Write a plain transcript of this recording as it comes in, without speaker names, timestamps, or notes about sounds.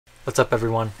What's up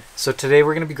everyone? So today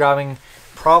we're going to be grabbing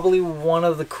probably one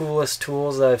of the coolest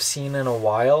tools that I've seen in a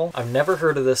while. I've never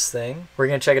heard of this thing. We're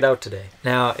going to check it out today.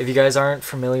 Now, if you guys aren't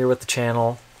familiar with the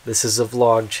channel, this is a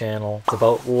vlog channel. It's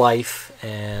about life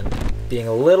and being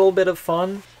a little bit of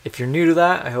fun. If you're new to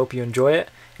that, I hope you enjoy it.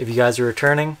 If you guys are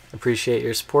returning, appreciate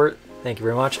your support. Thank you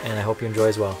very much, and I hope you enjoy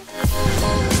as well.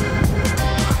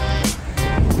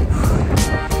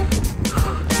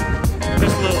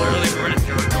 Just a little early, we're gonna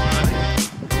see what's going on.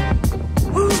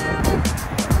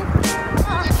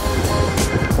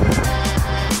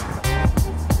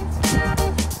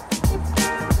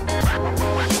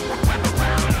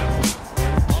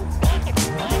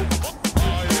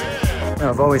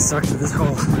 I've always sucked at this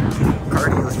whole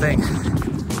cardio thing.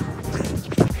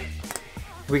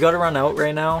 We gotta run out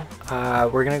right now.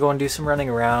 We're gonna go and do some running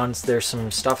arounds. There's some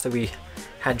stuff that we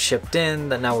had shipped in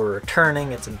that now we're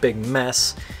returning. It's a big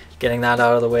mess. Getting that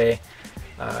out of the way.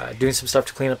 Doing some stuff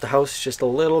to clean up the house just a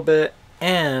little bit.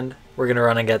 And we're gonna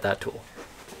run and get that tool.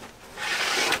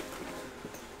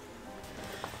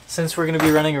 Since we're gonna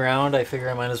be running around, I figure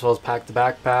I might as well pack the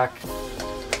backpack.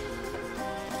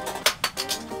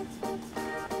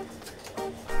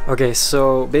 Okay,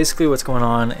 so basically what's going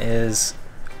on is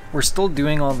we're still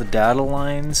doing all the data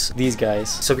lines, these guys.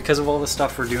 So because of all the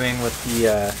stuff we're doing with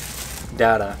the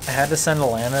data, I had to send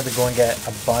Alana to go and get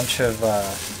a bunch of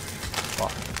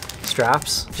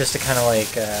straps just to kind of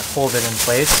like hold it in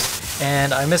place.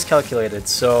 And I miscalculated,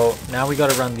 so now we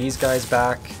got to run these guys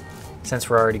back since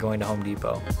we're already going to Home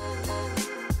Depot.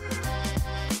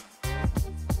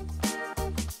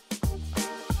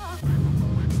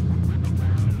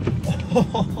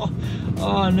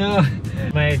 Oh no,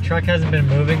 my truck hasn't been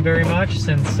moving very much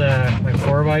since my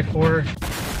 4x4.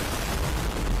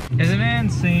 Isn't it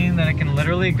insane that it can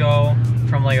literally go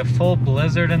from like a full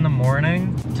blizzard in the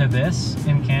morning to this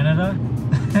in Canada?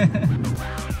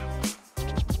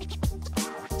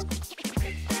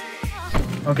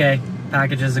 Okay,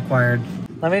 packages acquired.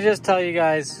 Let me just tell you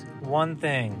guys one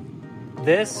thing.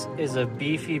 This is a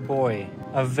beefy boy,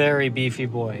 a very beefy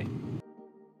boy.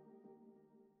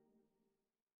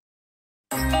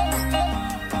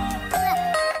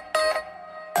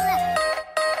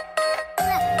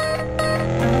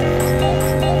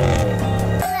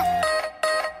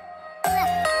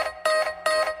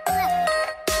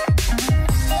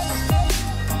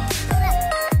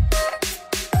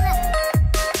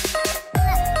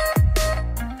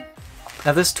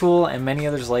 Now this tool and many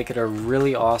others like it are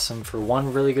really awesome for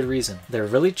one really good reason. They're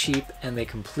really cheap and they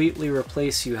completely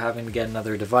replace you having to get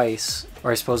another device,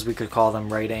 or I suppose we could call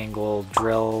them right angle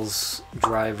drills,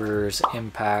 drivers,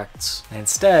 impacts. And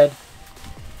instead,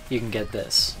 you can get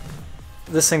this.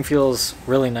 This thing feels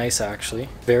really nice actually.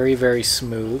 Very, very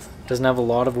smooth. Doesn't have a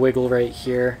lot of wiggle right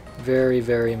here. Very,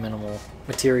 very minimal.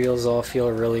 Materials all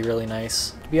feel really, really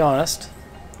nice. To be honest,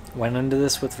 went into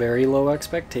this with very low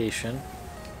expectation.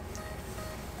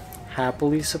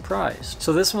 Happily surprised.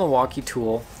 So this Milwaukee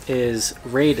tool is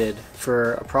rated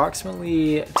for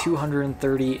approximately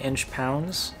 230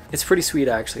 inch-pounds. It's pretty sweet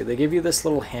actually. They give you this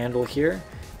little handle here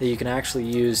that you can actually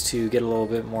use to get a little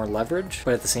bit more leverage,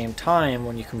 but at the same time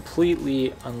when you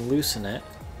completely loosen it,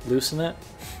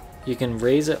 you can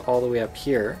raise it all the way up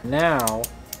here. Now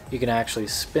you can actually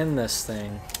spin this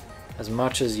thing as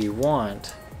much as you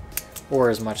want or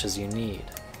as much as you need.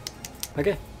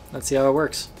 Okay, let's see how it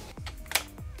works.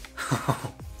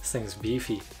 This thing's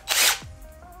beefy.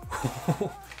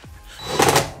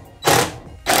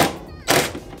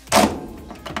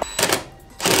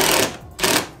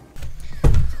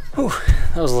 Whew,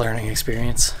 that was a learning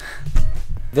experience.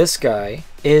 This guy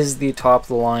is the top of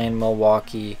the line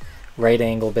Milwaukee right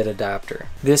angle bit adapter.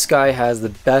 This guy has the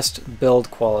best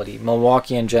build quality.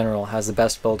 Milwaukee in general has the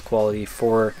best build quality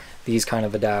for these kind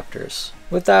of adapters.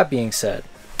 With that being said,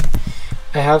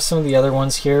 I have some of the other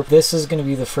ones here. This is going to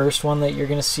be the first one that you're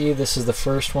going to see. This is the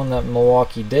first one that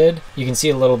Milwaukee did. You can see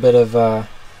a little bit of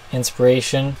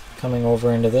inspiration coming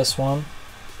over into this one.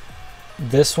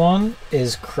 This one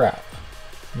is crap.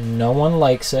 No one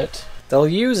likes it. They'll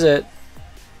use it,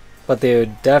 but they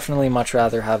would definitely much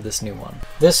rather have this new one.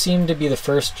 This seemed to be the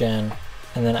first gen,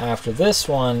 and then after this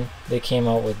one, they came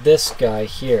out with this guy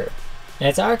here. And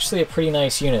it's actually a pretty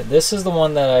nice unit. This is the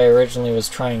one that I originally was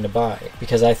trying to buy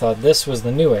because I thought this was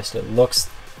the newest. It looks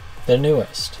the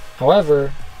newest.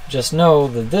 However, just know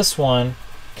that this one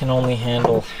can only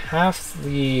handle half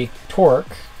the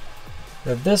torque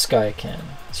that this guy can.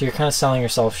 So you're kind of selling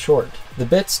yourself short. The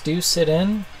bits do sit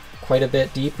in quite a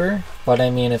bit deeper, but I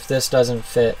mean, if this doesn't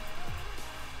fit,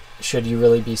 should you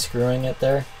really be screwing it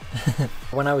there?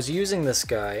 When I was using this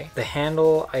guy, the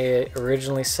handle I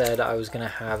originally said I was going to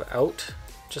have out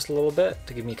just a little bit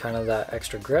to give me kind of that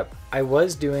extra grip. I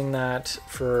was doing that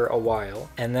for a while,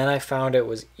 and then I found it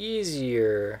was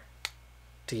easier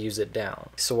to use it down.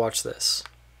 So watch this.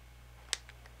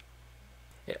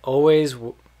 It always,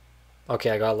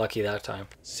 okay, I got lucky that time.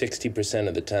 60%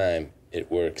 of the time,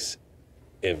 it works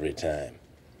every time.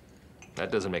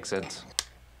 That doesn't make sense.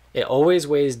 It always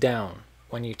weighs down.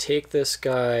 When you take this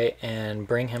guy and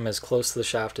bring him as close to the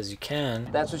shaft as you can,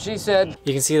 That's what she said.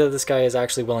 you can see that this guy is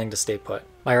actually willing to stay put.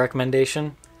 My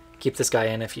recommendation, keep this guy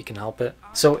in if you can help it.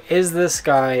 So is this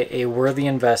guy a worthy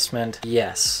investment?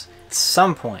 Yes. At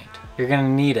some point, you're gonna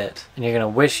need it, and you're gonna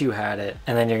wish you had it,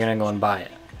 and then you're gonna go and buy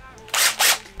it.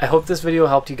 I hope this video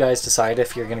helped you guys decide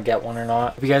if you're gonna get one or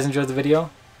not. If you guys enjoyed the video,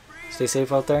 stay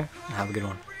safe out there, and have a good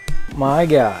one. My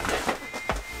God.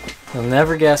 You'll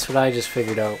never guess what I just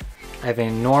figured out. I have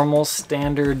a normal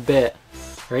standard bit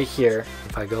right here.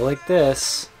 If I go like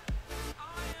this,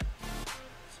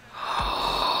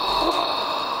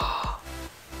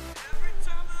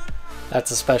 that's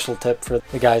a special tip for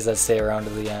the guys that stay around to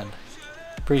the end.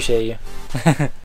 Appreciate you.